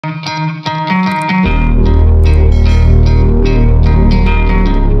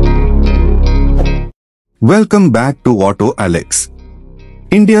Welcome back to Auto Alex.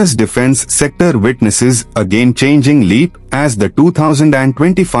 India's defense sector witnesses a game-changing leap as the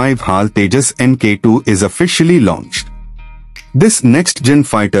 2025 HAL Tejas MK2 is officially launched. This next-gen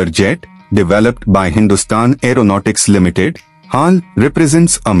fighter jet, developed by Hindustan Aeronautics Limited, HAL,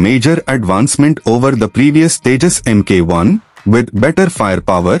 represents a major advancement over the previous Tejas MK1, with better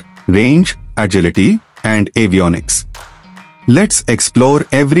firepower, range, agility, and avionics. Let's explore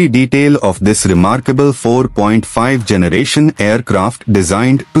every detail of this remarkable 4.5 generation aircraft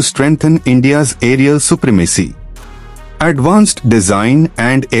designed to strengthen India's aerial supremacy. Advanced design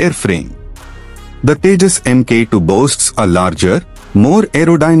and airframe. The Tejas MK2 boasts a larger, more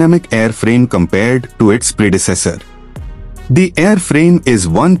aerodynamic airframe compared to its predecessor. The airframe is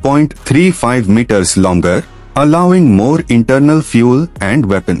 1.35 meters longer, allowing more internal fuel and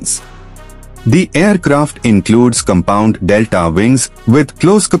weapons. The aircraft includes compound delta wings with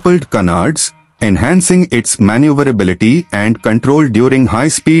close-coupled canards, enhancing its maneuverability and control during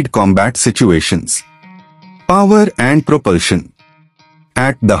high-speed combat situations. Power and propulsion.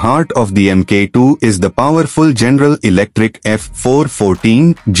 At the heart of the MK2 is the powerful General Electric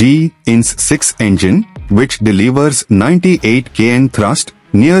F414G INS-6 engine, which delivers 98 kN thrust,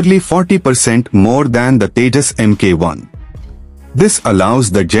 nearly 40% more than the Tejas MK1. This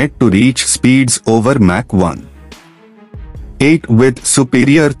allows the jet to reach speeds over Mach 1. 8 with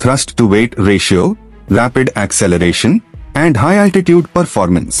superior thrust-to-weight ratio, rapid acceleration, and high-altitude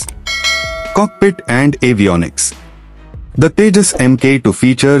performance. Cockpit and avionics. The Tejas MK2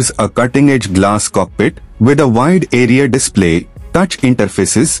 features a cutting-edge glass cockpit with a wide-area display, touch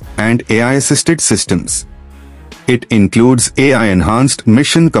interfaces, and AI-assisted systems. It includes AI-enhanced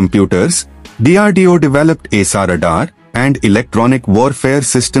mission computers, DRDO-developed AESA radar, and electronic warfare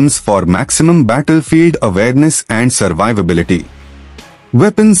systems for maximum battlefield awareness and survivability.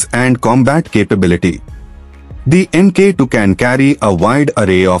 Weapons and combat capability. The MK2 can carry a wide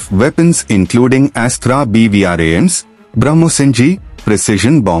array of weapons including Astra BVRAMs, BrahMos,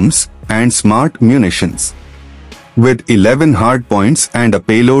 precision bombs, and smart munitions. With 11 hardpoints and a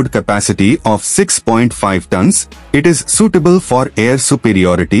payload capacity of 6.5 tons, it is suitable for air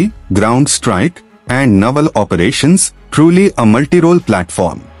superiority, ground strike, and naval operations, truly a multi-role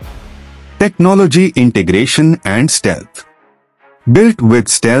platform. Technology integration and stealth. Built with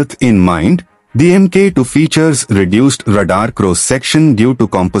stealth in mind, the MK2 features reduced radar cross-section due to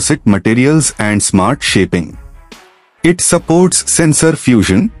composite materials and smart shaping. It supports sensor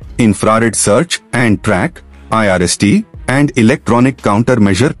fusion, infrared search and track, IRST, and electronic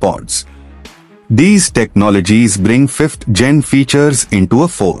countermeasure pods. These technologies bring 5th gen features into a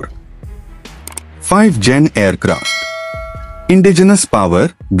 5th gen aircraft. Indigenous power,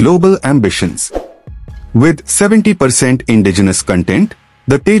 global ambitions. With 70% indigenous content,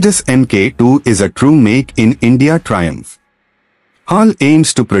 the Tejas MK2 is a true make-in-India triumph. HAL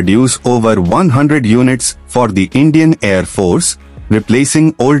aims to produce over 100 units for the Indian Air Force,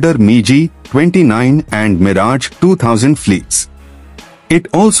 replacing older MiG-29 and Mirage 2000 fleets. It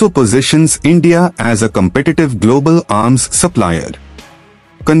also positions India as a competitive global arms supplier.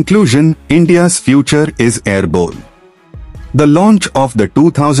 Conclusion: India's future is airborne. The launch of the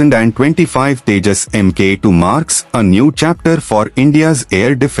 2025 Tejas MK2 marks a new chapter for India's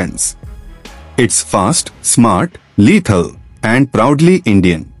air defense. It's fast, smart, lethal, and proudly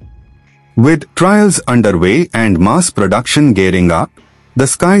Indian. With trials underway and mass production gearing up, the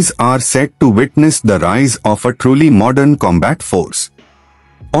skies are set to witness the rise of a truly modern combat force.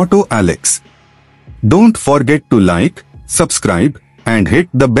 Auto Alex. Don't forget to like, subscribe, and hit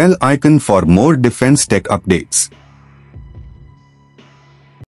the bell icon for more defense tech updates.